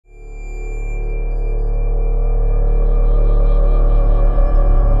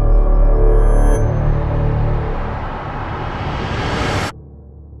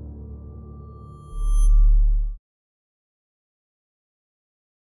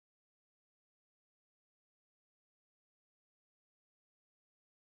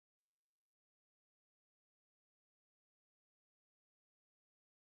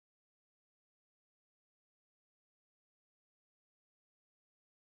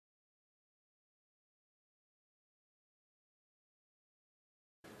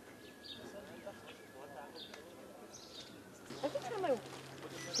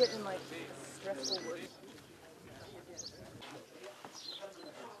getting like stressful work.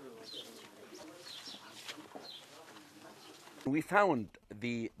 We found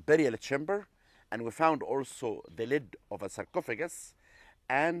the burial chamber, and we found also the lid of a sarcophagus,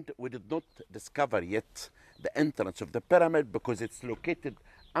 and we did not discover yet the entrance of the pyramid because it's located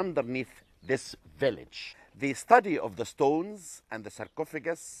underneath this village. The study of the stones and the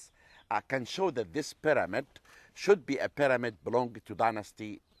sarcophagus can show that this pyramid should be a pyramid belonging to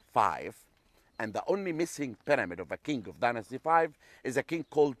Dynasty 5, and the only missing pyramid of a king of Dynasty 5 is a king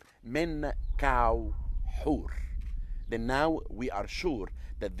called Menkaure. Then now we are sure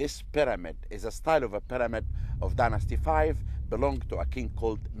that this pyramid is a style of a pyramid of Dynasty 5 belonged to a king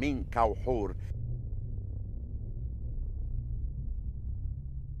called Menkaure.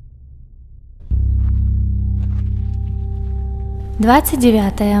 Двадцать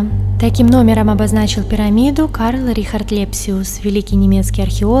 29. Таким номером обозначил пирамиду Карл Рихард Лепсиус, великий немецкий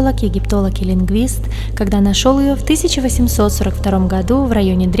археолог, египтолог и лингвист, когда нашел ее в 1842 году в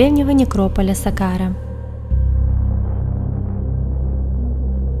районе древнего некрополя Саккара.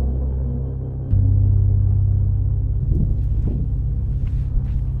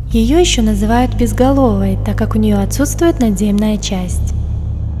 Ее еще называют безголовой, так как у нее отсутствует надземная часть.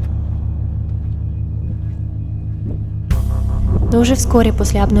 Но уже вскоре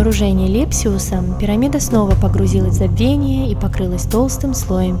после обнаружения Лепсиусом пирамида снова погрузилась в забвение и покрылась толстым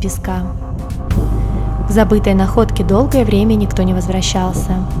слоем песка. К забытой находке долгое время никто не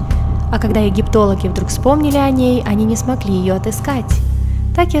возвращался, а когда египтологи вдруг вспомнили о ней, они не смогли ее отыскать.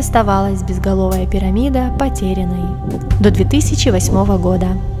 Так и оставалась безголовая пирамида потерянной до 2008 года.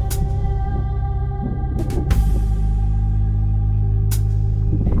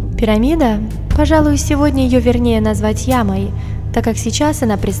 Пирамида, пожалуй, сегодня ее вернее назвать ямой, так как сейчас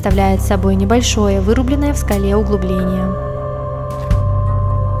она представляет собой небольшое, вырубленное в скале углубление.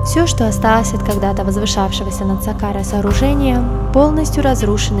 Все, что осталось от когда-то возвышавшегося над Саккарой сооружения, полностью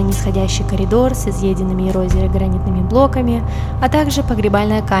разрушенный нисходящий коридор с изъеденными эрозией гранитными блоками, а также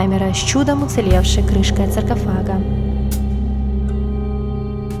погребальная камера с чудом уцелевшей крышкой от саркофага.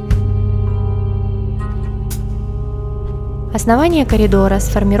 Основание коридора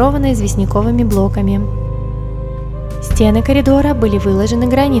сформировано известняковыми блоками. Стены коридора были выложены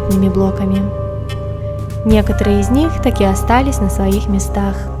гранитными блоками. Некоторые из них так и остались на своих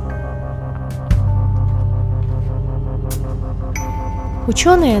местах.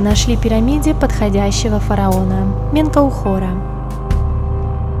 Ученые нашли пирамиде подходящего фараона – Менкаухора.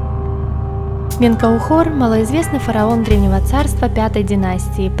 Менкаухор – малоизвестный фараон Древнего царства Пятой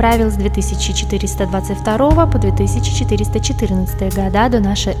династии, правил с 2422 по 2414 года до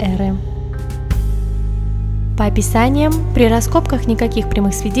нашей эры. По описаниям, при раскопках никаких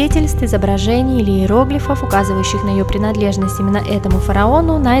прямых свидетельств, изображений или иероглифов, указывающих на ее принадлежность именно этому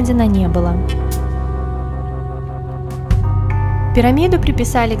фараону, найдено не было. Пирамиду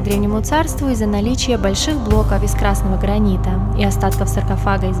приписали к Древнему царству из-за наличия больших блоков из красного гранита и остатков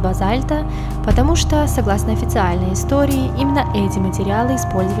саркофага из базальта, потому что, согласно официальной истории, именно эти материалы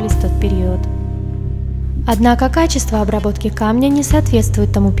использовались в тот период. Однако качество обработки камня не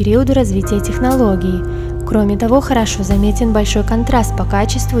соответствует тому периоду развития технологий. Кроме того, хорошо заметен большой контраст по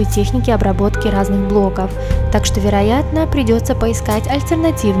качеству и технике обработки разных блоков, так что, вероятно, придется поискать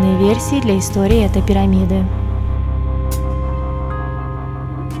альтернативные версии для истории этой пирамиды.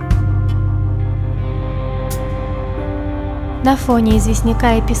 На фоне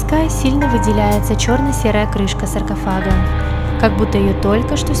известняка и песка сильно выделяется черно-серая крышка саркофага, как будто ее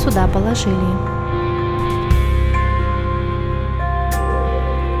только что сюда положили.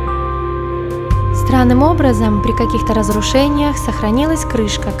 Странным образом, при каких-то разрушениях сохранилась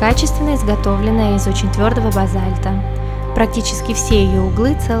крышка, качественно изготовленная из очень твердого базальта. Практически все ее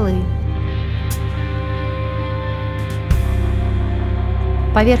углы целы.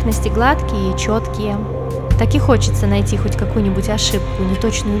 Поверхности гладкие и четкие. Так и хочется найти хоть какую-нибудь ошибку,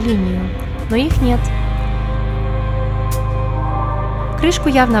 неточную линию, но их нет. Крышку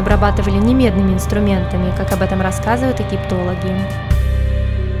явно обрабатывали не медными инструментами, как об этом рассказывают египтологи.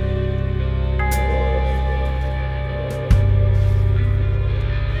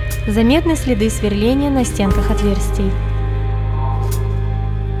 Заметны следы сверления на стенках отверстий.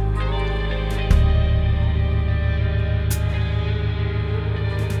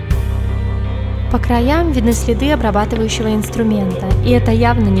 По краям видны следы обрабатывающего инструмента, и это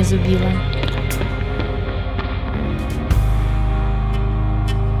явно не зубило.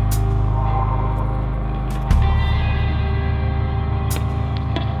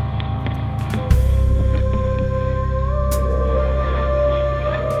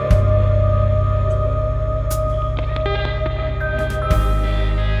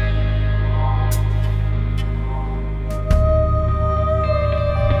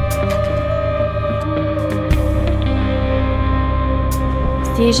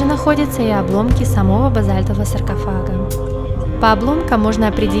 Здесь же находятся и обломки самого базальтового саркофага. По обломкам можно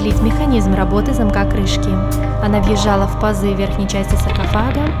определить механизм работы замка крышки. Она въезжала в пазы верхней части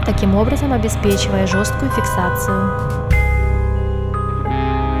саркофага, таким образом обеспечивая жесткую фиксацию.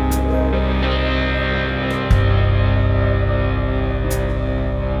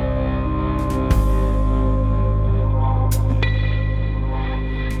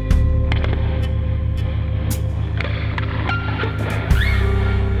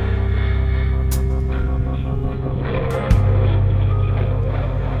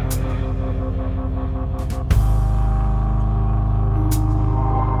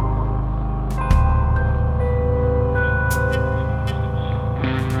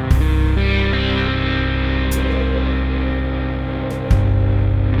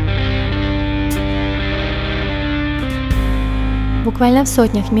 Буквально в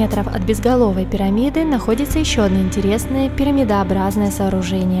сотнях метров от безголовой пирамиды находится еще одно интересное пирамидообразное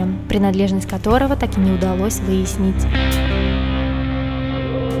сооружение, принадлежность которого так и не удалось выяснить.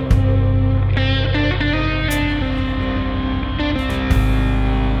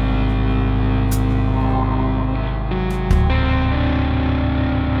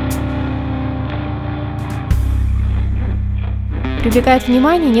 Привлекает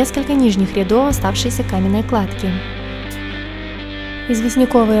внимание несколько нижних рядов оставшейся каменной кладки.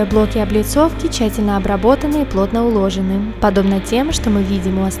 Известняковые блоки облицовки тщательно обработаны и плотно уложены, подобно тем, что мы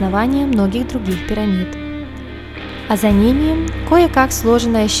видим у основания многих других пирамид. А за ними кое-как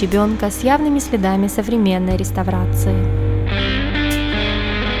сложенная щебенка с явными следами современной реставрации.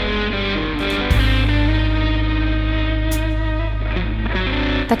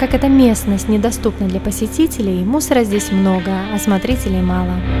 Так как эта местность недоступна для посетителей, мусора здесь много, а смотрителей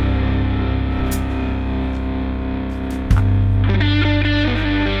мало.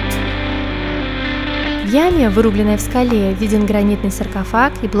 В яме, вырубленной в скале, виден гранитный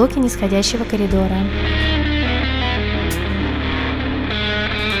саркофаг и блоки нисходящего коридора.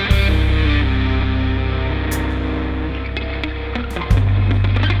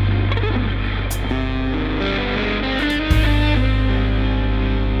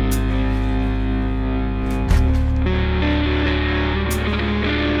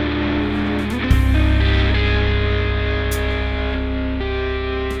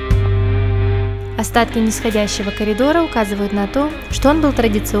 Остатки нисходящего коридора указывают на то, что он был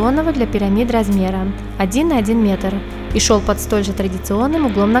традиционного для пирамид размера 1 на 1 метр и шел под столь же традиционным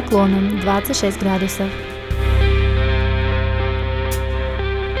углом наклона 26 градусов.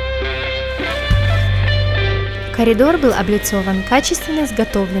 Коридор был облицован качественно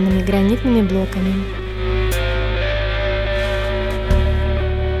изготовленными гранитными блоками.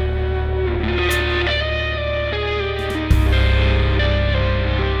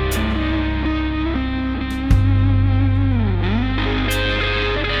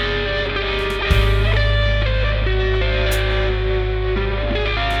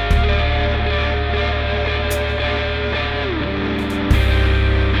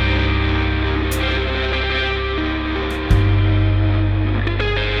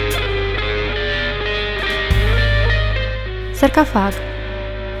 Саркофаг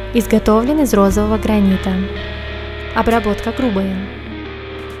изготовлен из розового гранита. Обработка грубая.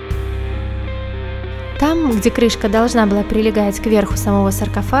 Там, где крышка должна была прилегать к верху самого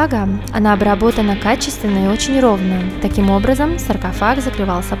саркофага, она обработана качественно и очень ровно. Таким образом, саркофаг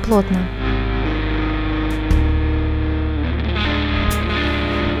закрывался плотно.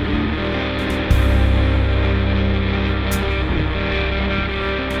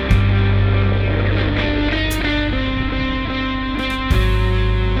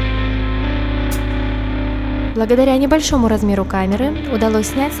 Благодаря небольшому размеру камеры удалось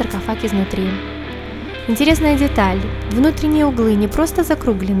снять саркофаг изнутри. Интересная деталь. Внутренние углы не просто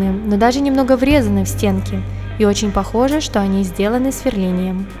закруглены, но даже немного врезаны в стенки, и очень похоже, что они сделаны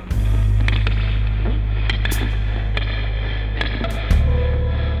сверлением.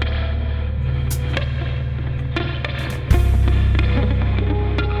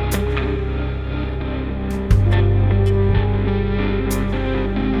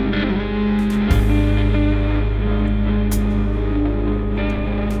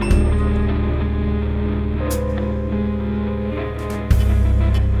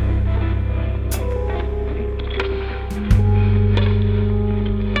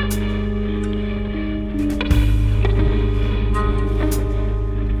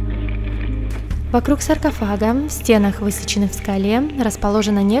 Вокруг саркофага, в стенах, высеченных в скале,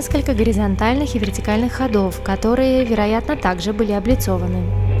 расположено несколько горизонтальных и вертикальных ходов, которые, вероятно, также были облицованы.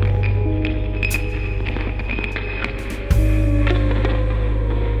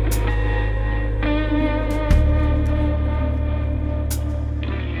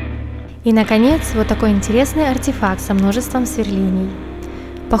 И, наконец, вот такой интересный артефакт со множеством сверлений.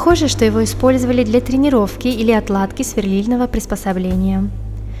 Похоже, что его использовали для тренировки или отладки сверлильного приспособления.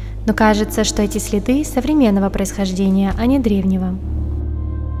 Но кажется, что эти следы современного происхождения, а не древнего.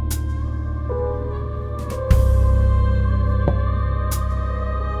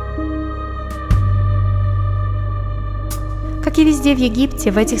 Как и везде в Египте,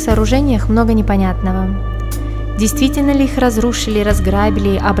 в этих сооружениях много непонятного. Действительно ли их разрушили,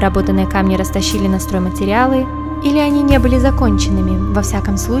 разграбили, обработанные камни растащили на стройматериалы, или они не были законченными, во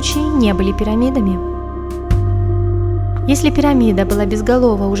всяком случае не были пирамидами? Если пирамида была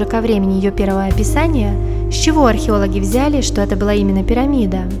безголова уже ко времени ее первого описания, с чего археологи взяли, что это была именно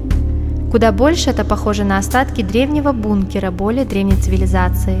пирамида? Куда больше это похоже на остатки древнего бункера более древней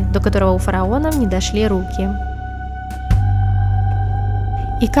цивилизации, до которого у фараонов не дошли руки.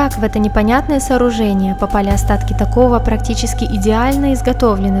 И как в это непонятное сооружение попали остатки такого практически идеально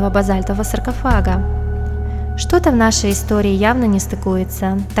изготовленного базальтового саркофага? Что-то в нашей истории явно не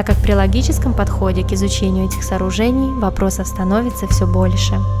стыкуется, так как при логическом подходе к изучению этих сооружений вопросов становится все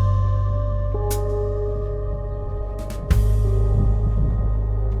больше.